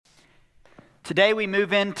Today we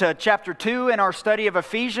move into chapter 2 in our study of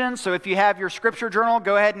Ephesians. So if you have your scripture journal,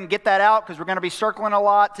 go ahead and get that out because we're going to be circling a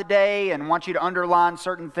lot today and want you to underline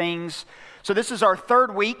certain things. So this is our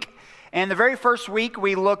third week. And the very first week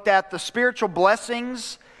we looked at the spiritual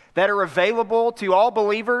blessings that are available to all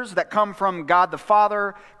believers that come from God the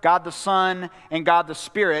Father, God the Son, and God the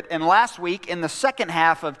Spirit. And last week, in the second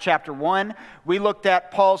half of chapter 1, we looked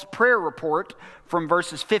at Paul's prayer report from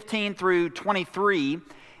verses 15 through 23.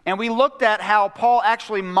 And we looked at how Paul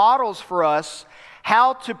actually models for us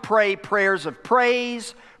how to pray prayers of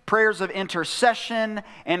praise, prayers of intercession,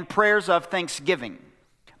 and prayers of thanksgiving.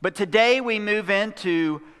 But today we move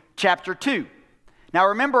into chapter 2. Now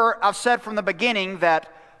remember, I've said from the beginning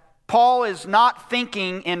that Paul is not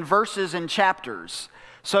thinking in verses and chapters.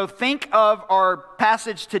 So think of our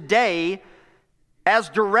passage today as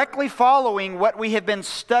directly following what we have been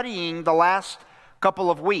studying the last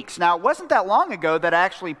couple of weeks. Now, it wasn't that long ago that I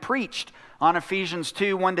actually preached on Ephesians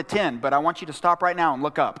 2, 1 to 10, but I want you to stop right now and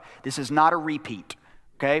look up. This is not a repeat,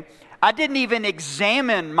 okay? I didn't even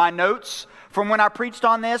examine my notes from when I preached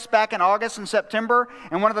on this back in August and September,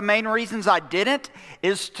 and one of the main reasons I didn't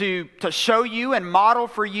is to show you and model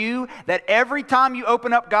for you that every time you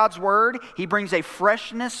open up God's Word, He brings a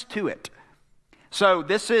freshness to it. So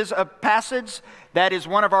this is a passage that is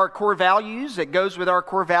one of our core values. It goes with our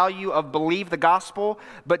core value of believe the gospel.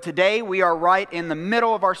 But today we are right in the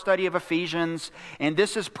middle of our study of Ephesians. And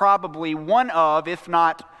this is probably one of, if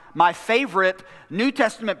not my favorite, New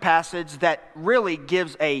Testament passage that really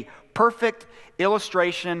gives a perfect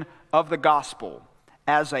illustration of the gospel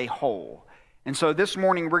as a whole. And so this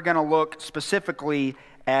morning we're going to look specifically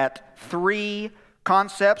at three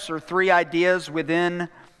concepts or three ideas within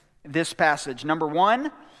this passage. Number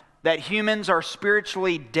one, that humans are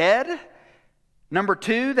spiritually dead. Number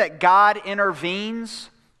two, that God intervenes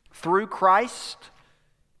through Christ.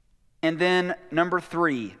 And then number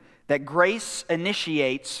three, that grace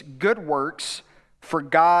initiates good works for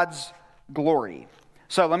God's glory.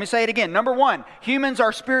 So let me say it again. Number one, humans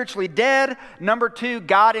are spiritually dead. Number two,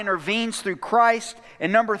 God intervenes through Christ.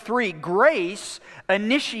 And number three, grace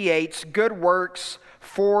initiates good works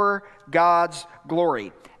for God's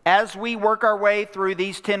glory. As we work our way through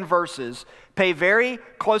these 10 verses, pay very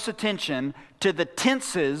close attention to the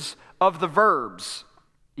tenses of the verbs.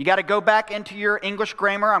 You got to go back into your English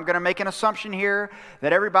grammar. I'm going to make an assumption here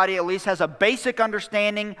that everybody at least has a basic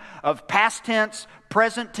understanding of past tense,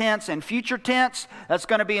 present tense, and future tense. That's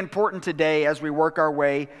going to be important today as we work our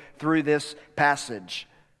way through this passage.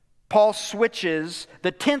 Paul switches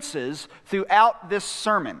the tenses throughout this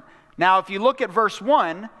sermon. Now, if you look at verse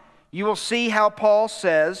 1, you will see how Paul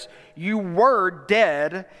says, you were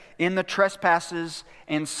dead in the trespasses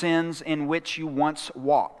and sins in which you once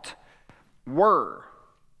walked. Were.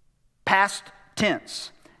 Past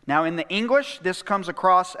tense. Now in the English, this comes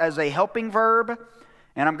across as a helping verb,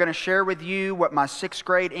 and I'm going to share with you what my 6th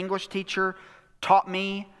grade English teacher taught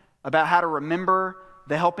me about how to remember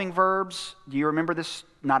the helping verbs. Do you remember this?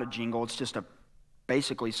 Not a jingle, it's just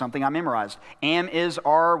basically something I memorized. Am, is,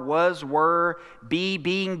 are, was, were, be,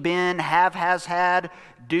 being, been, have, has, had,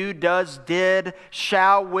 do, does, did,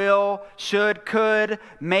 shall, will, should, could,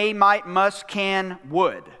 may, might, must, can,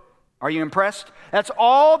 would. Are you impressed? That's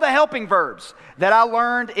all the helping verbs that I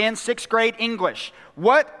learned in 6th grade English.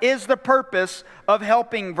 What is the purpose of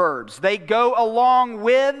helping verbs? They go along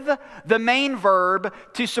with the main verb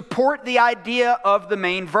to support the idea of the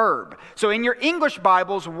main verb. So in your English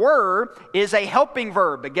Bibles, were is a helping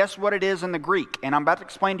verb, but guess what it is in the Greek? And I'm about to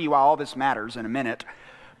explain to you why all this matters in a minute.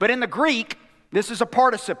 But in the Greek, this is a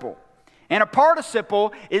participle. And a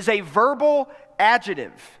participle is a verbal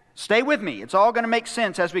adjective. Stay with me. It's all going to make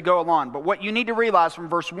sense as we go along. But what you need to realize from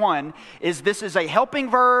verse 1 is this is a helping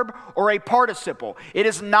verb or a participle. It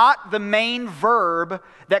is not the main verb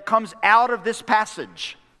that comes out of this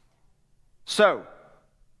passage. So,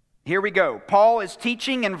 here we go. Paul is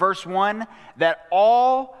teaching in verse 1 that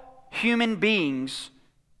all human beings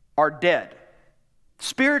are dead.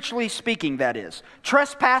 Spiritually speaking, that is.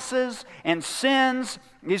 Trespasses and sins,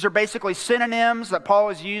 these are basically synonyms that Paul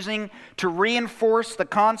is using to reinforce the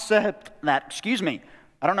concept that,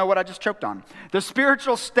 I don't know what I just choked on. The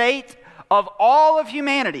spiritual state of all of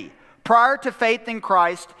humanity prior to faith in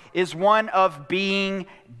Christ is one of being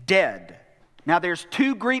dead. Now there's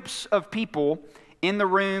two groups of people in the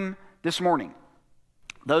room this morning.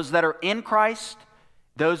 Those that are in Christ,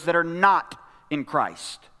 those that are not in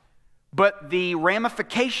Christ. But the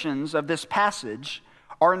ramifications of this passage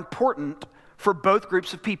are important for both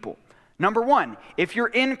groups of people. Number one, if you're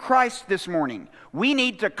in Christ this morning, we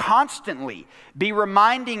need to constantly be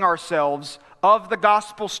reminding ourselves of the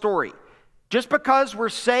gospel story. Just because we're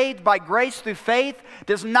saved by grace through faith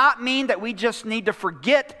does not mean that we just need to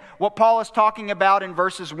forget what Paul is talking about in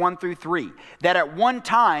verses 1 through 3. That at one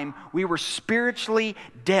time we were spiritually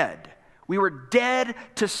dead. We were dead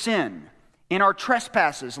to sin in our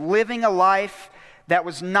trespasses, living a life that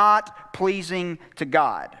was not pleasing to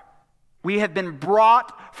God. We have been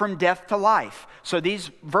brought from death to life. So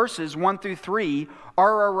these verses 1 through 3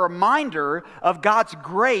 are a reminder of God's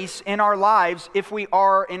grace in our lives if we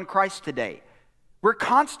are in Christ today. We're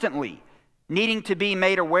constantly needing to be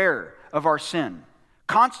made aware of our sin,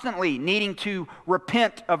 constantly needing to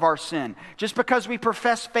repent of our sin. Just because we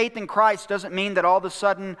profess faith in Christ doesn't mean that all of a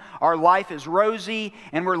sudden our life is rosy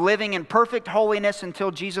and we're living in perfect holiness until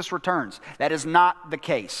Jesus returns. That is not the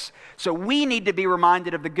case. So we need to be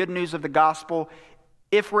reminded of the good news of the gospel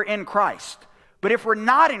if we're in Christ. But if we're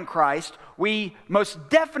not in Christ, we most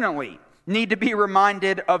definitely need to be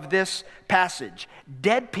reminded of this passage.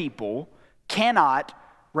 Dead people cannot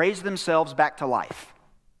raise themselves back to life.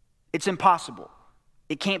 It's impossible.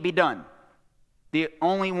 It can't be done. The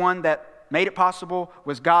only one that made it possible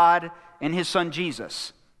was God and His Son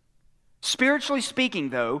Jesus. Spiritually speaking,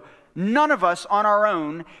 though, none of us on our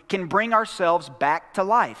own can bring ourselves back to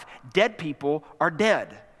life. Dead people are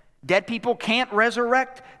dead. Dead people can't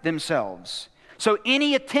resurrect themselves. So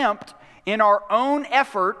any attempt in our own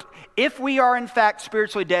effort, if we are in fact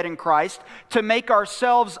spiritually dead in Christ, to make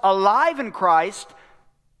ourselves alive in Christ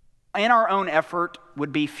in our own effort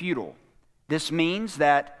would be futile. This means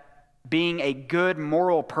that being a good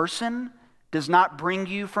moral person does not bring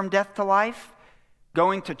you from death to life.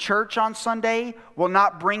 Going to church on Sunday will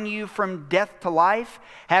not bring you from death to life.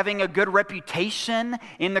 Having a good reputation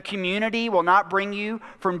in the community will not bring you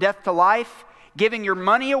from death to life. Giving your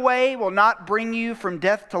money away will not bring you from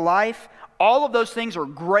death to life. All of those things are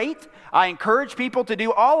great. I encourage people to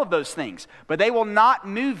do all of those things, but they will not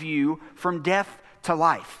move you from death to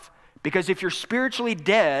life. Because if you're spiritually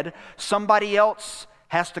dead, somebody else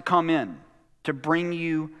has to come in to bring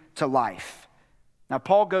you to life. Now,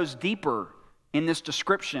 Paul goes deeper in this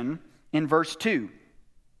description in verse 2.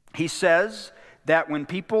 He says that when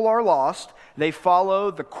people are lost, they follow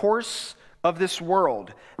the course of this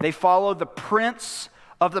world. They follow the prince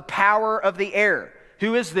of the power of the air.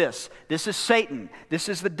 Who is this? This is Satan. This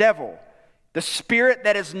is the devil. The spirit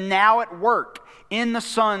that is now at work in the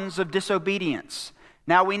sons of disobedience.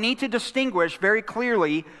 Now we need to distinguish very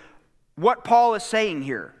clearly what Paul is saying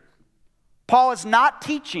here. Paul is not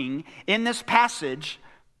teaching in this passage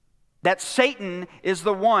that Satan is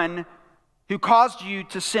the one who caused you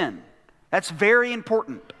to sin. That's very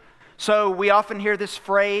important. So we often hear this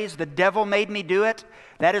phrase, the devil made me do it.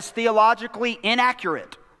 That is theologically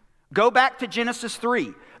inaccurate. Go back to Genesis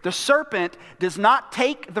 3. The serpent does not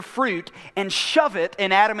take the fruit and shove it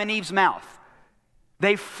in Adam and Eve's mouth.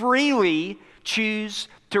 They freely choose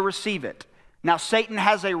to receive it. Now, Satan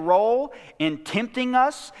has a role in tempting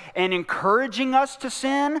us and encouraging us to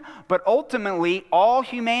sin, but ultimately, all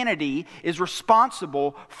humanity is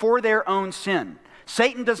responsible for their own sin.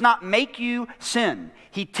 Satan does not make you sin.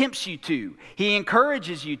 He tempts you to. He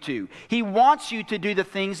encourages you to. He wants you to do the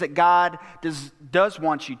things that God does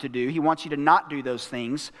want you to do. He wants you to not do those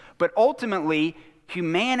things. But ultimately,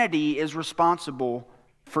 humanity is responsible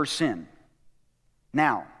for sin.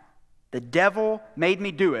 Now, the devil made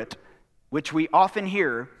me do it, which we often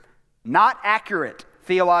hear, not accurate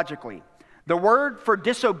theologically. The word for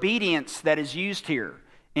disobedience that is used here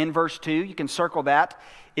in verse 2, you can circle that.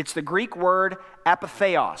 It's the Greek word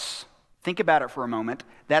apatheos. Think about it for a moment.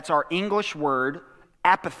 That's our English word,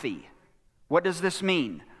 apathy. What does this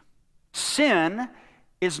mean? Sin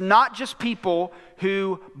is not just people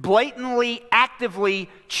who blatantly, actively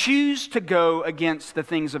choose to go against the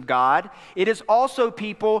things of God. It is also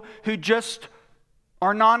people who just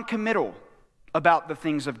are non-committal about the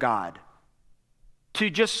things of God. To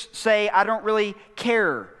just say, I don't really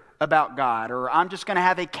care about God, or I'm just going to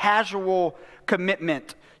have a casual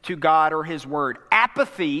commitment to God or His Word.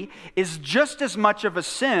 Apathy is just as much of a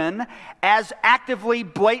sin as actively,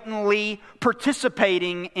 blatantly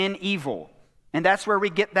participating in evil. And that's where we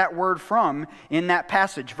get that word from in that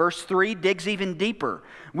passage. Verse 3 digs even deeper.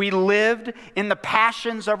 We lived in the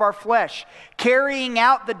passions of our flesh, carrying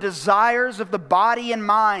out the desires of the body and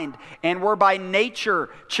mind, and were by nature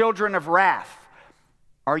children of wrath.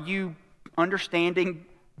 Are you understanding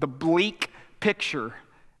the bleak picture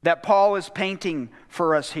that Paul is painting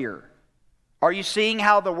for us here? Are you seeing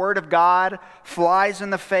how the Word of God flies in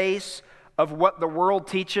the face of what the world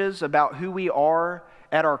teaches about who we are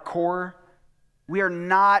at our core? We are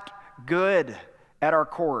not good at our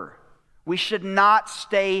core. We should not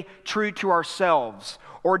stay true to ourselves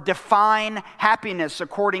or define happiness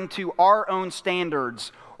according to our own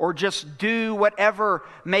standards or just do whatever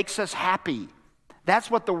makes us happy.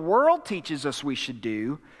 That's what the world teaches us we should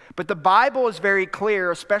do. But the Bible is very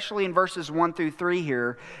clear, especially in verses 1 through 3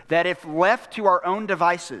 here, that if left to our own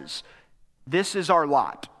devices, this is our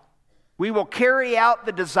lot. We will carry out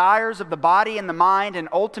the desires of the body and the mind, and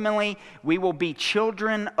ultimately we will be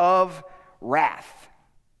children of wrath.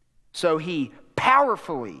 So he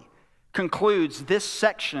powerfully concludes this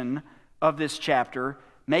section of this chapter,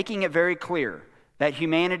 making it very clear that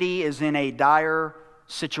humanity is in a dire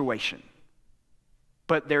situation.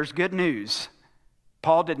 But there's good news.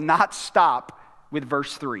 Paul did not stop with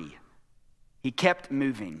verse 3. He kept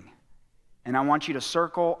moving. And I want you to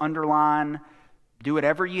circle, underline, do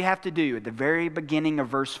whatever you have to do at the very beginning of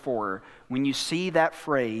verse 4 when you see that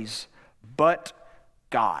phrase, but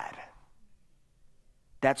God.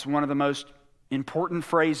 That's one of the most important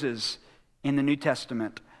phrases in the New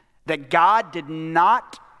Testament. That God did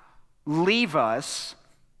not leave us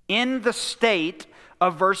in the state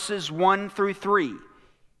of verses 1 through 3.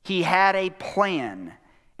 He had a plan,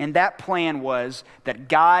 and that plan was that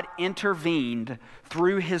God intervened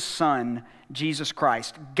through his Son, Jesus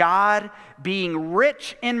Christ. God, being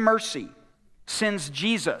rich in mercy, sends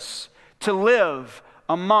Jesus to live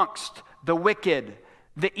amongst the wicked,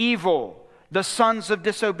 the evil, the sons of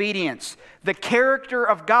disobedience. The character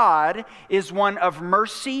of God is one of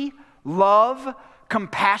mercy, love,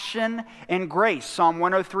 compassion, and grace. Psalm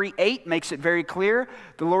 103:8 makes it very clear.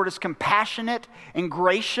 The Lord is compassionate and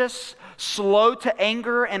gracious, slow to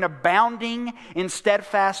anger and abounding in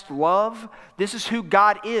steadfast love. This is who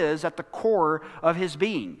God is at the core of his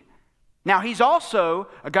being. Now, he's also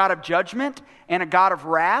a God of judgment and a God of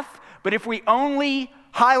wrath, but if we only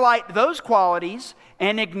highlight those qualities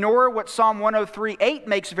and ignore what Psalm 103:8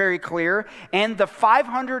 makes very clear, and the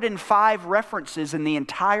 505 references in the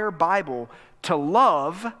entire Bible to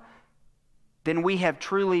love, then we have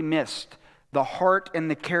truly missed the heart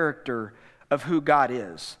and the character of who God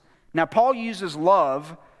is. Now, Paul uses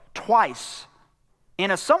love twice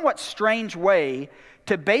in a somewhat strange way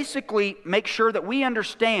to basically make sure that we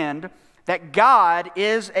understand that God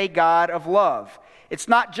is a God of love. It's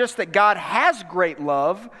not just that God has great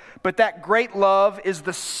love, but that great love is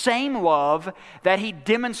the same love that he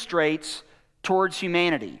demonstrates towards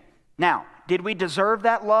humanity. Now, did we deserve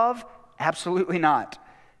that love? Absolutely not.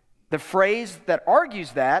 The phrase that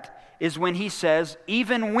argues that is when he says,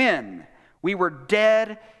 even when we were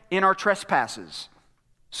dead in our trespasses.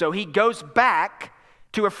 So he goes back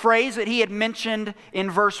to a phrase that he had mentioned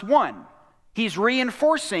in verse 1. He's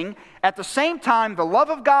reinforcing at the same time the love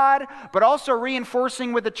of God, but also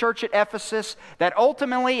reinforcing with the church at Ephesus that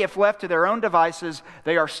ultimately, if left to their own devices,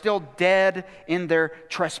 they are still dead in their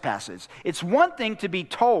trespasses. It's one thing to be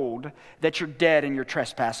told that you're dead in your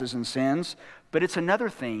trespasses and sins, but it's another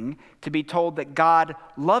thing to be told that God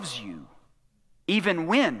loves you, even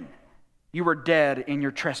when you were dead in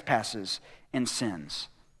your trespasses and sins.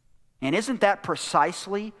 And isn't that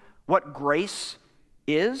precisely what grace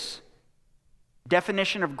is?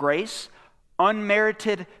 Definition of grace: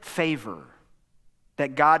 unmerited favor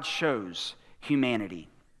that God shows humanity.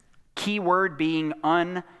 Key word being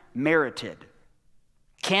unmerited.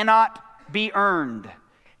 Cannot be earned,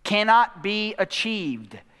 cannot be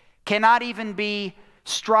achieved, cannot even be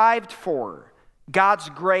strived for. God's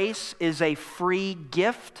grace is a free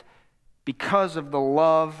gift because of the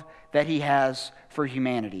love that he has for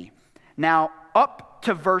humanity. Now, up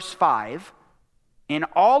to verse 5, in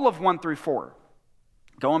all of 1 through 4,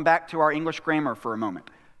 going back to our English grammar for a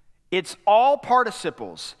moment, it's all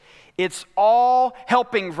participles, it's all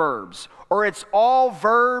helping verbs, or it's all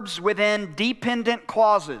verbs within dependent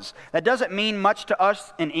clauses. That doesn't mean much to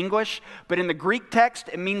us in English, but in the Greek text,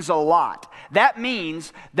 it means a lot. That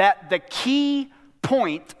means that the key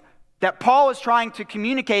point that Paul is trying to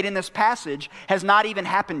communicate in this passage has not even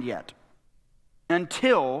happened yet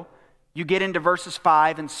until you get into verses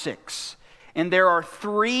 5 and 6. And there are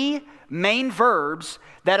three main verbs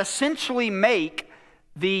that essentially make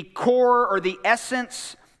the core or the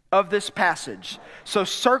essence of this passage. So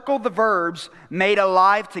circle the verbs made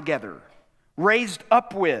alive together, raised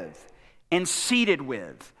up with, and seated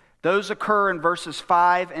with. Those occur in verses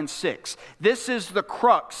 5 and 6. This is the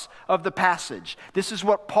crux of the passage. This is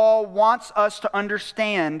what Paul wants us to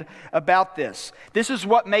understand about this. This is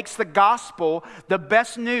what makes the gospel the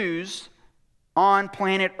best news on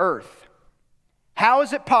planet Earth. How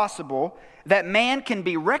is it possible that man can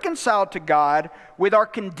be reconciled to God with our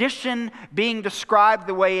condition being described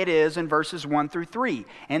the way it is in verses 1 through 3?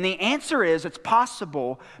 And the answer is it's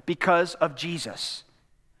possible because of Jesus.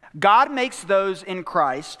 God makes those in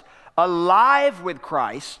Christ alive with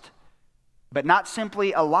Christ, but not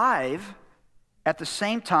simply alive, at the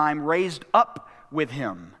same time raised up with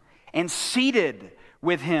him and seated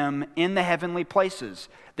with him in the heavenly places.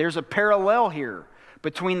 There's a parallel here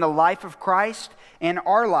between the life of Christ and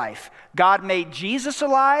our life. God made Jesus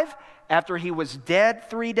alive after he was dead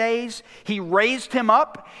 3 days. He raised him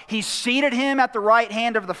up. He seated him at the right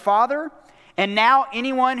hand of the Father. And now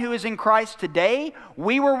anyone who is in Christ today,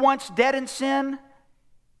 we were once dead in sin.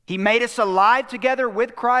 He made us alive together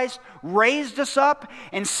with Christ, raised us up,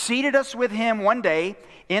 and seated us with him one day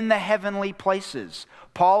in the heavenly places.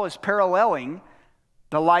 Paul is paralleling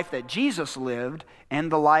the life that Jesus lived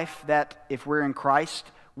and the life that, if we're in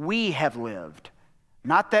Christ, we have lived.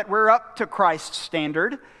 Not that we're up to Christ's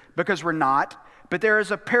standard, because we're not, but there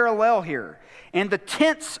is a parallel here. And the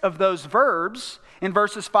tense of those verbs in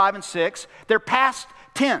verses 5 and 6, they're past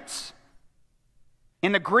tense.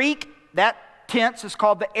 In the Greek, that tense is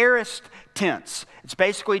called the aorist tense. It's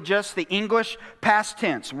basically just the English past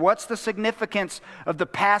tense. What's the significance of the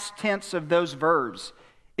past tense of those verbs?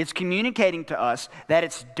 It's communicating to us that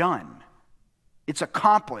it's done. It's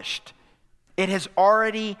accomplished. It has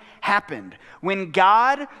already happened. When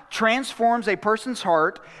God transforms a person's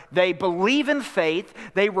heart, they believe in faith,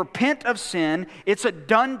 they repent of sin, it's a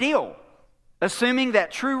done deal, assuming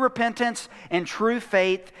that true repentance and true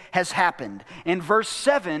faith has happened. And verse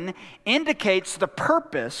 7 indicates the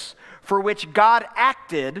purpose for which God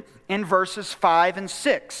acted in verses 5 and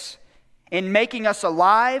 6. In making us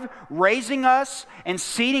alive, raising us, and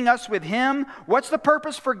seating us with him. What's the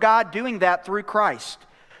purpose for God doing that through Christ?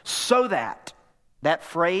 So that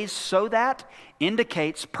phrase, so that,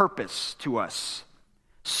 indicates purpose to us.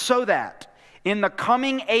 So that in the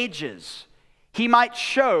coming ages, he might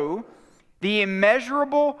show the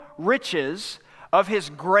immeasurable riches of his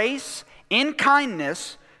grace in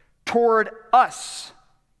kindness toward us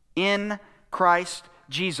in Christ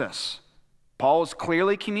Jesus. Paul is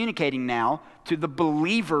clearly communicating now to the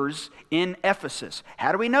believers in Ephesus.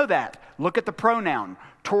 How do we know that? Look at the pronoun,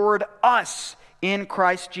 toward us in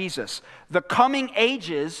Christ Jesus. The coming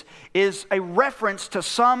ages is a reference to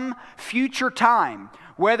some future time,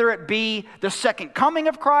 whether it be the second coming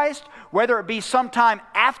of Christ, whether it be sometime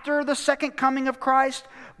after the second coming of Christ,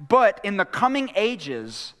 but in the coming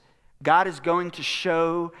ages, God is going to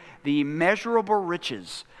show the immeasurable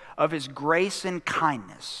riches of his grace and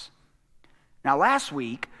kindness. Now, last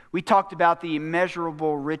week, we talked about the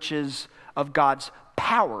immeasurable riches of God's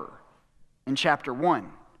power in chapter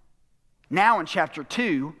 1. Now, in chapter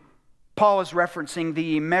 2, Paul is referencing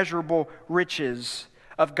the immeasurable riches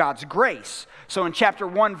of God's grace. So in chapter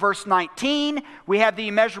 1, verse 19, we have the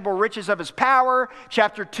immeasurable riches of his power.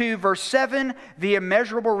 Chapter 2, verse 7, the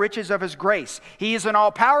immeasurable riches of his grace. He is an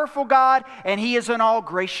all-powerful God, and he is an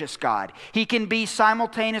all-gracious God. He can be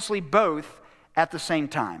simultaneously both at the same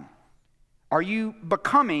time. Are you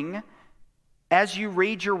becoming, as you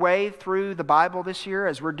read your way through the Bible this year,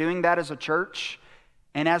 as we're doing that as a church,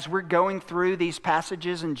 and as we're going through these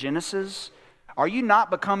passages in Genesis, are you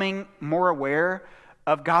not becoming more aware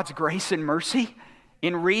of God's grace and mercy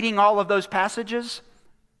in reading all of those passages?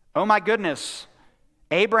 Oh my goodness,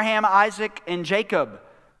 Abraham, Isaac, and Jacob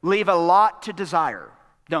leave a lot to desire,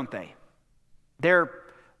 don't they? They're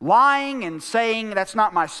lying and saying, that's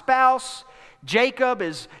not my spouse. Jacob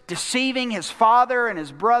is deceiving his father and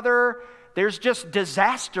his brother. There's just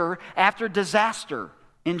disaster after disaster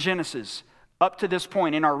in Genesis up to this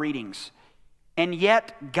point in our readings. And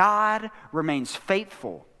yet God remains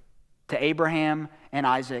faithful to Abraham and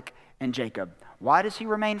Isaac and Jacob. Why does he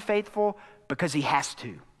remain faithful? Because he has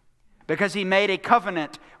to. Because he made a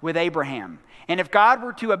covenant with Abraham. And if God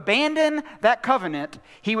were to abandon that covenant,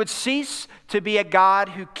 he would cease to be a God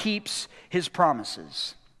who keeps his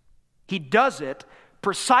promises. He does it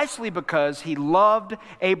precisely because he loved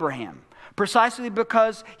Abraham, precisely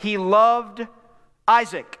because he loved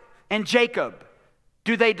Isaac and Jacob.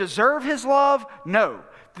 Do they deserve his love? No.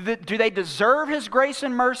 Do they deserve his grace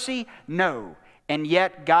and mercy? No. And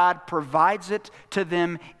yet God provides it to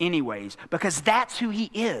them anyways, because that's who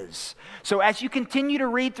he is. So as you continue to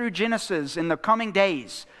read through Genesis in the coming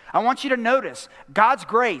days, I want you to notice God's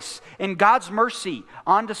grace and God's mercy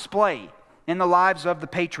on display in the lives of the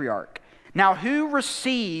patriarch. Now, who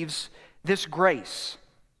receives this grace?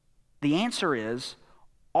 The answer is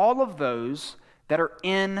all of those that are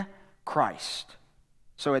in Christ.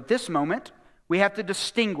 So at this moment, we have to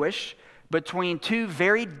distinguish between two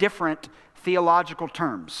very different theological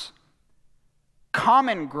terms: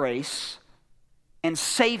 common grace and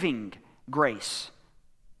saving grace.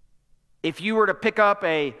 If you were to pick up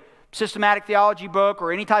a systematic theology book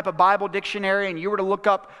or any type of Bible dictionary and you were to look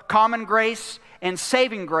up common grace and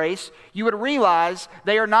saving grace, you would realize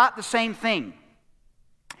they are not the same thing.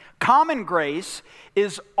 Common grace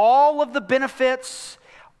is all of the benefits,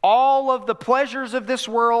 all of the pleasures of this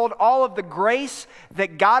world, all of the grace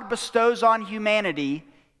that God bestows on humanity,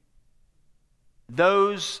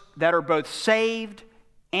 those that are both saved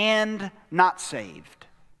and not saved.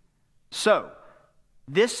 So,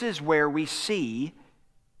 this is where we see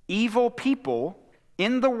evil people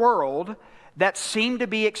in the world that seem to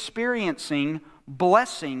be experiencing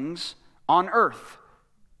blessings on earth.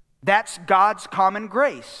 That's God's common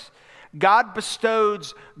grace. God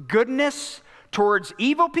bestows goodness towards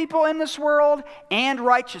evil people in this world and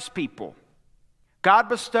righteous people. God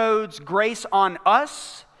bestows grace on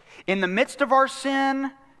us in the midst of our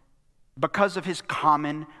sin because of His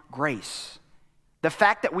common grace. The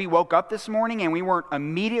fact that we woke up this morning and we weren't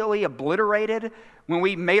immediately obliterated when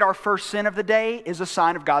we made our first sin of the day is a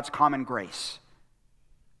sign of God's common grace.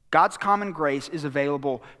 God's common grace is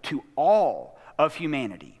available to all of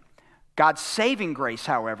humanity. God's saving grace,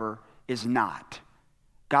 however, is not.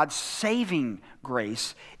 God's saving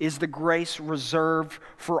grace is the grace reserved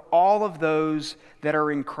for all of those that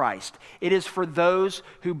are in Christ. It is for those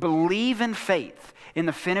who believe in faith in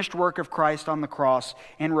the finished work of Christ on the cross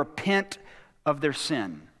and repent of their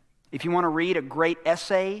sin. If you want to read a great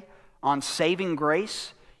essay on saving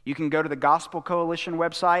grace, you can go to the Gospel Coalition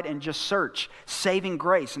website and just search Saving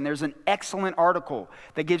Grace. And there's an excellent article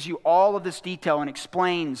that gives you all of this detail and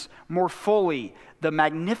explains more fully the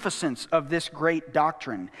magnificence of this great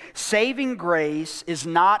doctrine. Saving grace is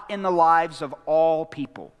not in the lives of all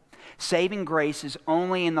people. Saving grace is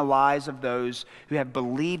only in the lives of those who have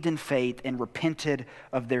believed in faith and repented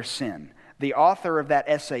of their sin. The author of that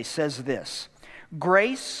essay says this: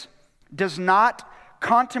 grace does not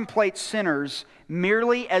contemplate sinners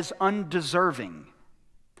merely as undeserving,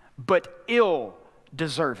 but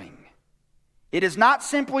ill-deserving. It is not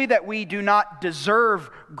simply that we do not deserve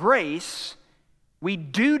grace, we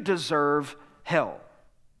do deserve hell.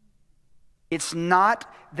 It's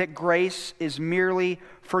not that grace is merely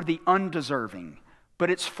for the undeserving, but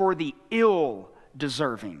it's for the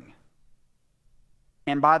ill-deserving.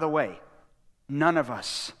 And by the way, none of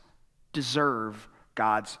us deserve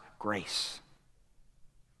God's grace.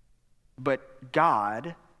 But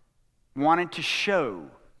God wanted to show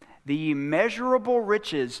the immeasurable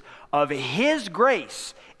riches of His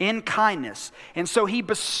grace in kindness. And so He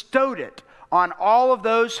bestowed it on all of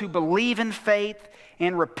those who believe in faith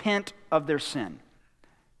and repent of their sin.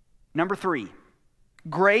 Number 3,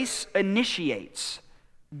 grace initiates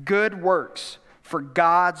good works for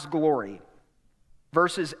God's glory.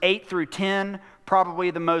 Verses 8 through 10,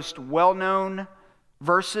 probably the most well-known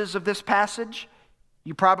verses of this passage.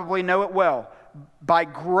 You probably know it well. By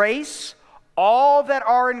grace, all that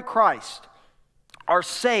are in Christ are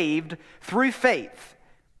saved through faith.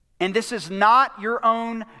 And this is not your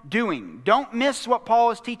own doing. Don't miss what Paul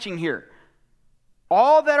is teaching here.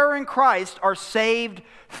 All that are in Christ are saved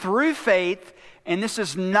through faith, and this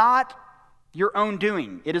is not your own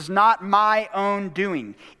doing. It is not my own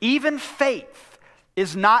doing. Even faith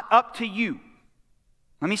is not up to you.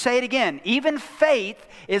 Let me say it again. Even faith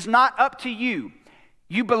is not up to you.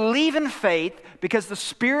 You believe in faith because the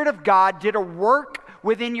Spirit of God did a work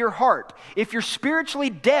within your heart. If you're spiritually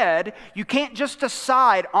dead, you can't just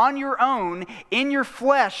decide on your own in your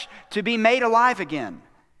flesh to be made alive again.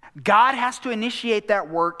 God has to initiate that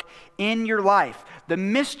work in your life. The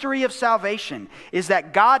mystery of salvation is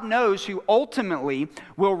that God knows who ultimately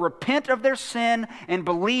will repent of their sin and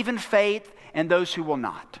believe in faith and those who will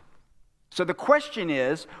not. So the question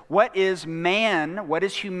is, what is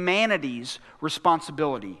humanity's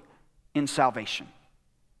responsibility in salvation?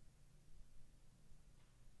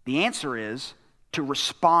 The answer is to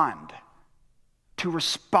respond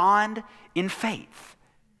in faith.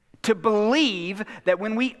 To believe that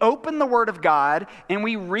when we open the Word of God and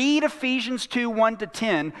we read Ephesians 2, 1 to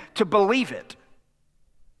 10, to believe it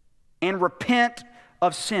and repent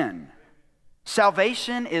of sin.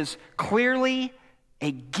 Salvation is clearly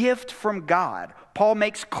a gift from God. Paul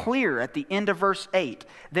makes clear at the end of verse 8,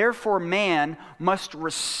 therefore man must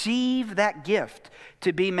receive that gift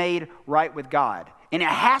to be made right with God. And it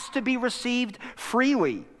has to be received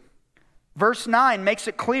freely. Verse 9 makes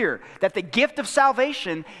it clear that the gift of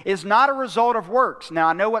salvation is not a result of works. Now,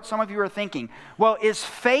 I know what some of you are thinking. Well, is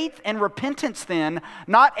faith and repentance then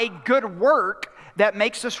not a good work that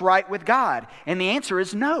makes us right with God? And the answer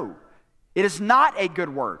is no. It is not a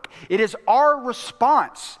good work. It is our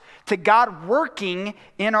response to God working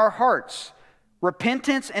in our hearts.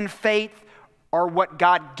 Repentance and faith are what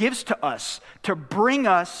God gives to us to bring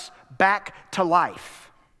us back to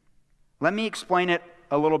life. Let me explain it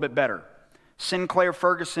a little bit better. Sinclair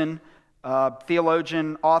Ferguson,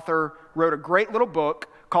 theologian, author, wrote a great little book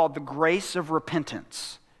called The Grace of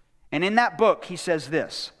Repentance. And in that book, he says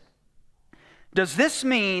this: does this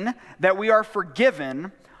mean that we are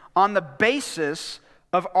forgiven on the basis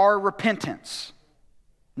of our repentance?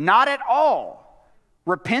 Not at all.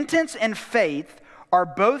 Repentance and faith are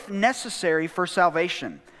both necessary for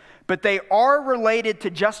salvation, but they are related to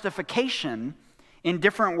justification in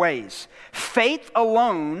different ways. Faith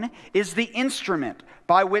alone is the instrument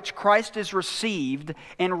by which Christ is received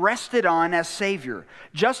and rested on as Savior.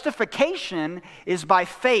 Justification is by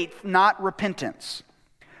faith, not repentance.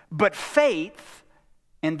 But faith,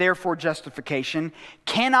 and therefore justification,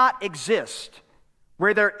 cannot exist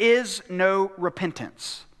where there is no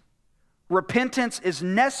repentance. Repentance is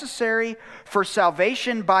necessary for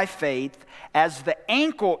salvation by faith, as the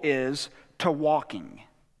ankle is to walking.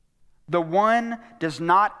 The one does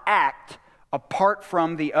not act apart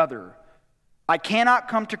from the other. I cannot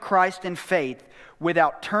come to Christ in faith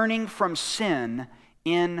without turning from sin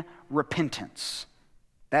in repentance.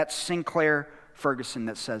 That's Sinclair Ferguson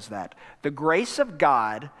that says that. The grace of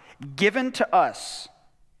God given to us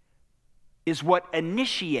is what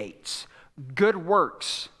initiates good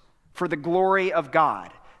works for the glory of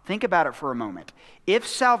God. Think about it for a moment. If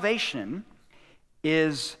salvation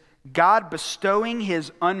is God bestowing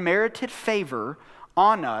His unmerited favor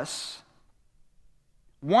on us,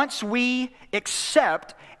 once we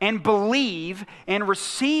accept and believe and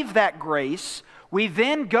receive that grace, we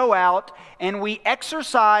then go out and we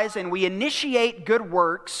exercise and we initiate good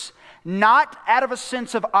works, not out of a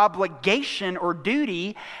sense of obligation or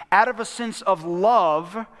duty, out of a sense of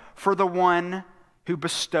love for the one who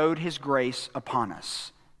bestowed His grace upon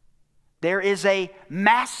us. There is a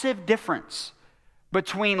massive difference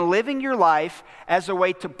between living your life as a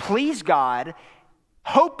way to please God,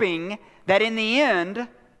 hoping that in the end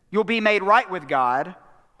you'll be made right with God,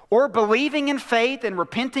 or believing in faith and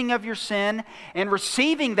repenting of your sin and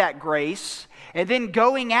receiving that grace, and then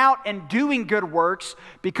going out and doing good works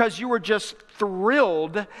because you were just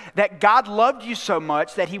thrilled that God loved you so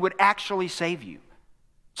much that He would actually save you.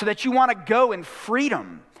 So that you want to go in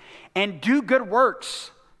freedom and do good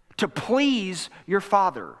works to please your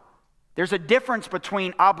Father. There's a difference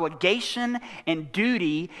between obligation and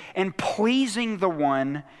duty and pleasing the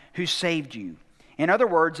one who saved you. In other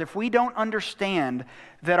words, if we don't understand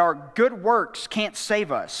that our good works can't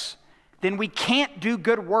save us, then we can't do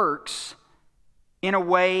good works in a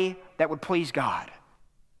way that would please God.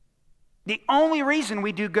 The only reason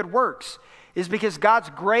we do good works is because God's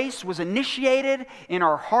grace was initiated in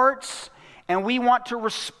our hearts, and we want to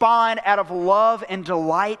respond out of love and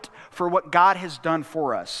delight for what God has done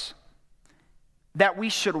for us. That we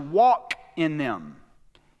should walk in them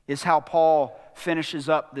is how Paul finishes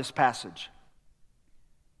up this passage.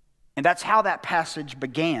 And that's how that passage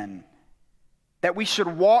began. That we should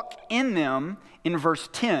walk in them in verse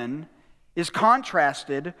 10 is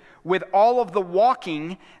contrasted with all of the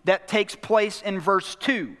walking that takes place in verse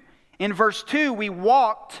 2. In verse 2, we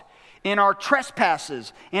walked in our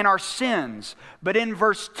trespasses, in our sins. But in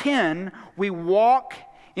verse 10, we walk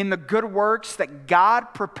in the good works that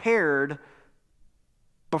God prepared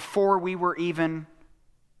before we were even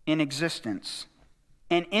in existence.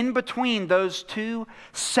 And in between those two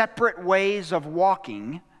separate ways of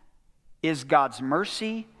walking is God's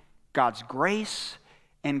mercy, God's grace,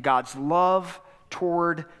 and God's love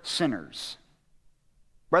toward sinners.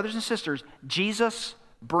 Brothers and sisters, Jesus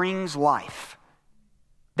brings life.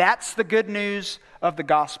 That's the good news of the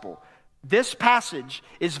gospel. This passage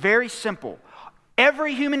is very simple.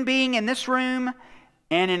 Every human being in this room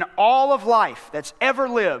and in all of life that's ever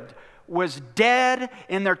lived was dead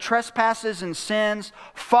in their trespasses and sins,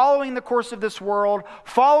 following the course of this world,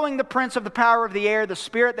 following the prince of the power of the air, the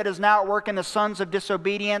spirit that is now at work in the sons of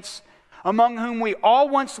disobedience, among whom we all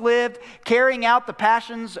once lived, carrying out the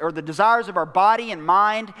passions or the desires of our body and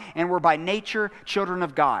mind, and were by nature children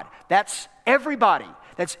of God. That's everybody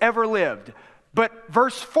that's ever lived. But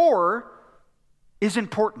verse 4 is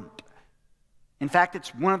important. In fact,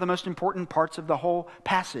 it's one of the most important parts of the whole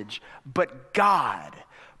passage. But God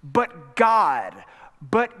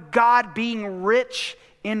being rich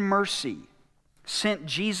in mercy, sent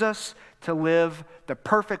Jesus to live the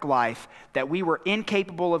perfect life that we were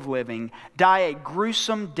incapable of living, die a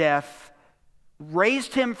gruesome death,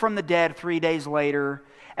 raised Him from the dead 3 days later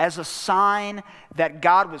as a sign that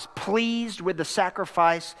God was pleased with the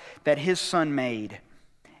sacrifice that His Son made.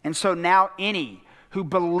 And so now any who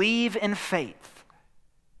believe in faith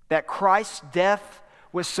that Christ's death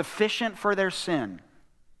was sufficient for their sin,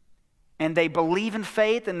 and they believe in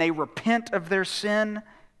faith and they repent of their sin,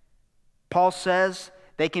 Paul says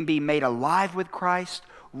they can be made alive with Christ,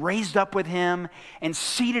 raised up with Him, and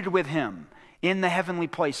seated with Him in the heavenly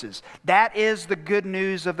places. That is the good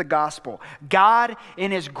news of the gospel. God,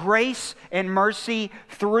 in His grace and mercy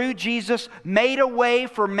through Jesus, made a way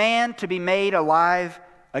for man to be made alive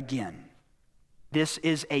again. This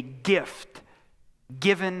is a gift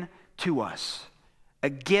given to us, a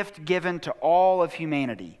gift given to all of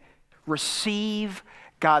humanity. Receive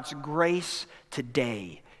God's grace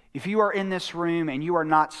today. If you are in this room and you are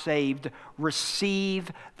not saved,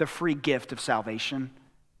 receive the free gift of salvation.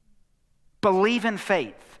 Believe in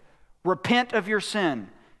faith. Repent of your sin.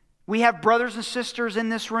 We have brothers and sisters in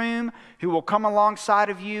this room who will come alongside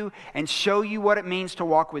of you and show you what it means to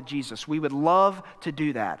walk with Jesus. We would love to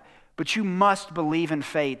do that. But you must believe in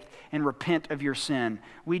faith and repent of your sin.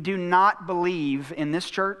 We do not believe in this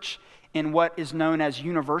church in what is known as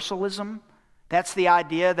universalism. That's the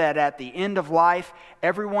idea that at the end of life,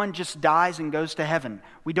 everyone just dies and goes to heaven.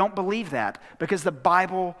 We don't believe that because the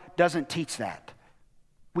Bible doesn't teach that.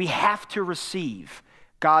 We have to receive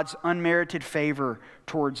God's unmerited favor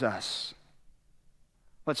towards us.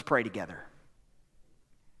 Let's pray together.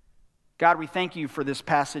 God, we thank you for this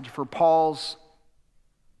passage, for Paul's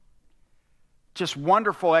just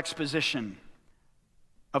wonderful exposition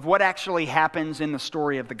of what actually happens in the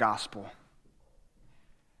story of the gospel.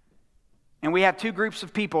 And we have two groups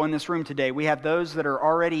of people in this room today. We have those that are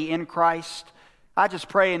already in Christ. I just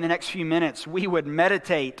pray in the next few minutes we would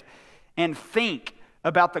meditate and think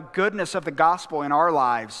about the goodness of the gospel in our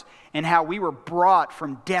lives and how we were brought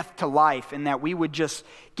from death to life, and that we would just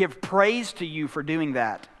give praise to you for doing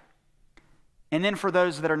that. And then for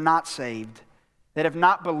those that are not saved, that have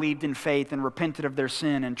not believed in faith and repented of their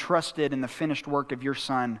sin and trusted in the finished work of your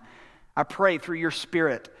Son, I pray through your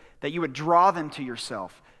Spirit that you would draw them to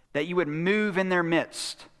yourself, that you would move in their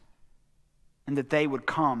midst, and that they would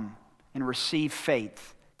come and receive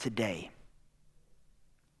faith today.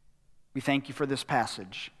 We thank you for this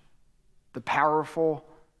passage, the powerful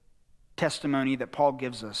testimony that Paul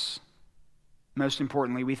gives us. Most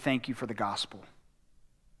importantly, we thank you for the gospel,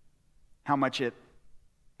 how much it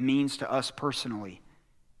means to us personally,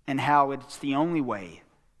 and how it's the only way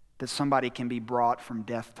that somebody can be brought from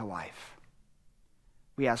death to life.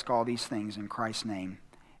 We ask all these things in Christ's name.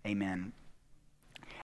 Amen.